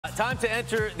time to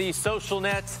enter the social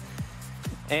net.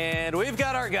 And we've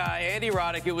got our guy, Andy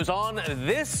Roddick. It was on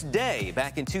this day,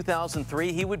 back in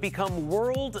 2003, he would become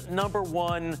world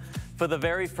 #1 for the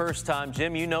very first time.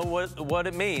 Jim, you know what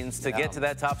it means to get to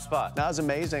that top spot. That was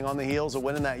amazing on the heels of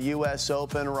winning that U.S.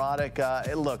 Open.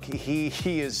 Roddick, look,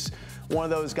 he is one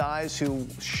of those guys who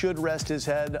should rest his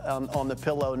head on the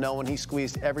pillow knowing he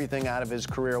squeezed everything out of his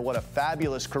career. What a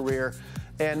fabulous career.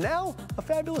 And now a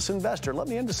fabulous investor. Let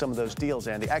me into some of those deals,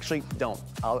 Andy. Actually, don't.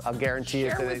 I'll guarantee you.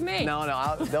 Share with me.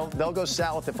 No, they'll go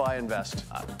south if I invest.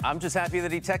 I'm just happy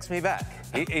that he texts me back.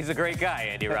 He's a great guy,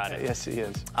 Andy Roddick. Yes, he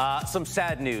is. Some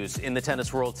sad news in the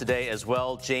tennis world today as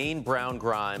well. Jane Brown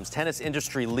Grimes, tennis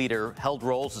industry leader, held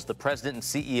roles as the president and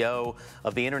CEO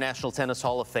of the International Tennis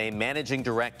Hall of Fame, managing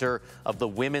director of the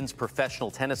Women's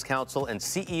Professional Tennis Council, and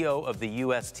CEO of the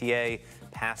USTA,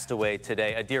 passed away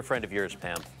today. A dear friend of yours,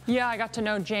 Pam. Yeah, I got to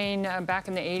know Jane back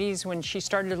in the 80s when she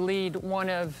started to lead one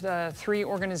of the 3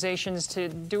 organizations to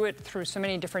do it through so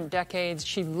many different decades.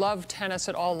 She loved tennis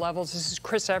at all levels. This is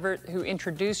Chris Evert, who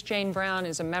introduced Jane Brown,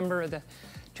 is a member of the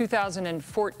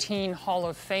 2014 Hall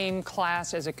of Fame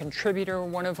class as a contributor,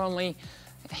 one of only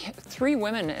 3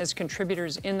 women as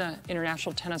contributors in the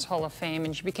International Tennis Hall of Fame,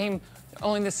 and she became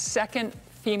only the 2nd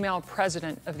female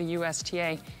president of the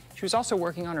USTA. She was also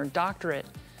working on her doctorate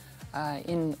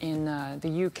in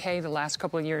the UK the last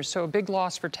couple of years. So a big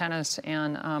loss for tennis,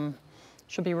 and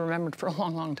she'll be remembered for a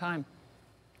long, long time.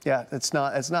 Yeah, it's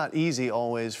not easy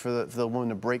always for the woman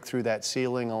to break through that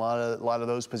ceiling. A lot of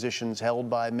those positions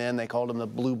held by men. They called them the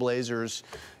Blue Blazers,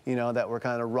 you know, that were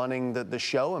kind of running the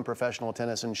show in professional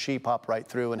tennis, and she popped right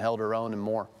through and held her own and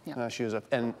more. Yeah. She was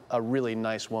a really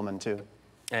nice woman too.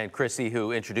 And Chrissy,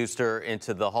 who introduced her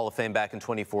into the Hall of Fame back in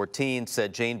 2014,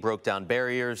 said Jane broke down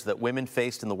barriers that women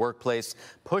faced in the workplace,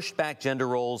 pushed back gender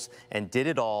roles, and did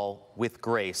it all with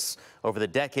grace. Over the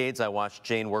decades, I watched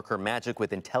Jane work her magic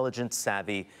with intelligence,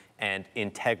 savvy, and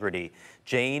integrity.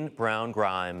 Jane Brown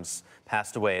Grimes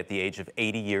passed away at the age of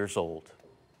 80 years old.